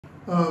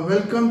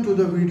Welcome to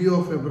the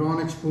video of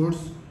Abron Exports.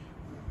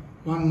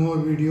 One more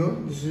video.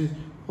 This is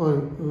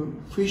for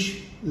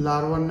fish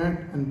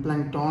larvanet and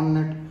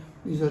planktonnet.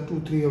 These are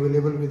 2-3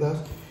 available with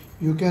us.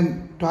 You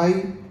can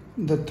tie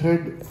the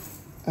thread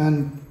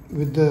and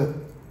with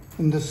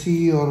in the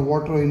sea or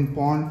water in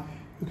pond.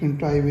 You can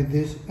tie with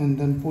this and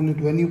then pull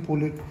it. When you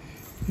pull it,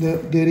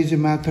 there is a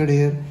method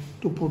here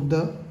to put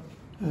the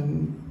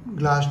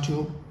glass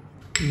tube.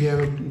 We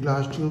have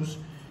glass tubes,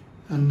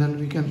 and then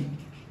we can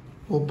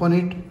open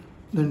it,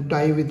 then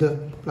tie with the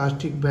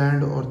plastic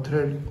band or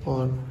thread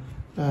or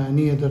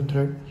any other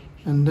thread,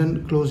 and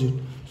then close it.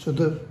 So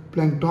the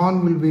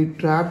plankton will be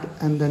trapped,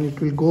 and then it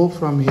will go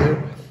from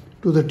here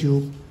to the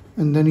tube,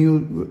 and then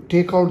you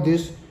take out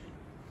this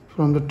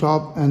from the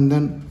top and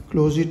then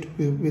close it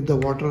with the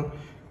water.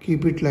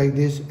 Keep it like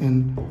this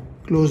and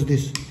close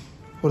this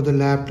for the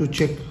lab to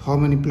check how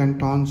many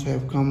planktons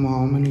have come,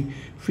 how many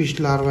fish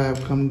larvae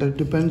have come. That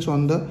depends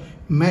on the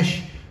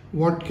mesh,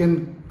 what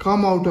can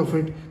come out of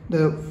it.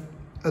 The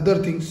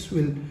other things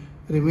will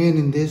remain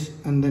in this,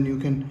 and then you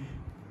can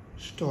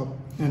stop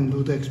and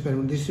do the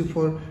experiment. This is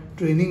for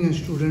training a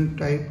student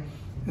type,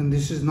 and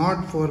this is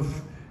not for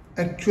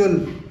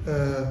actual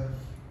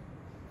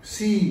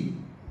sea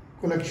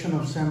collection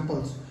of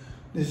samples.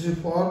 This is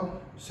for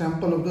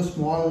sample of the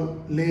small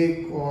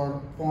lake or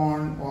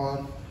pond,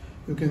 or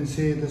you can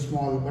say the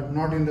small, but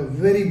not in the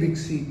very big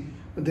sea.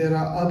 But there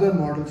are other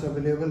models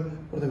available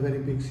for the very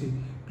big sea.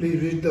 Please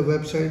visit the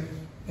website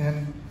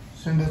and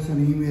send us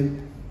an email.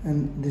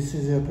 And this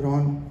is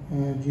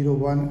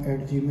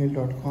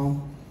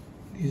abron01@gmail.com.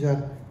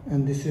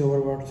 This is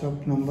our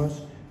WhatsApp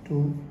numbers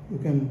too. You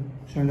can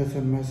send us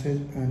a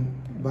message and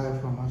buy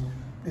from us.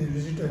 Please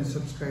visit and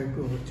subscribe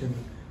to our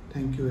channel.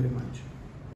 Thank you very much.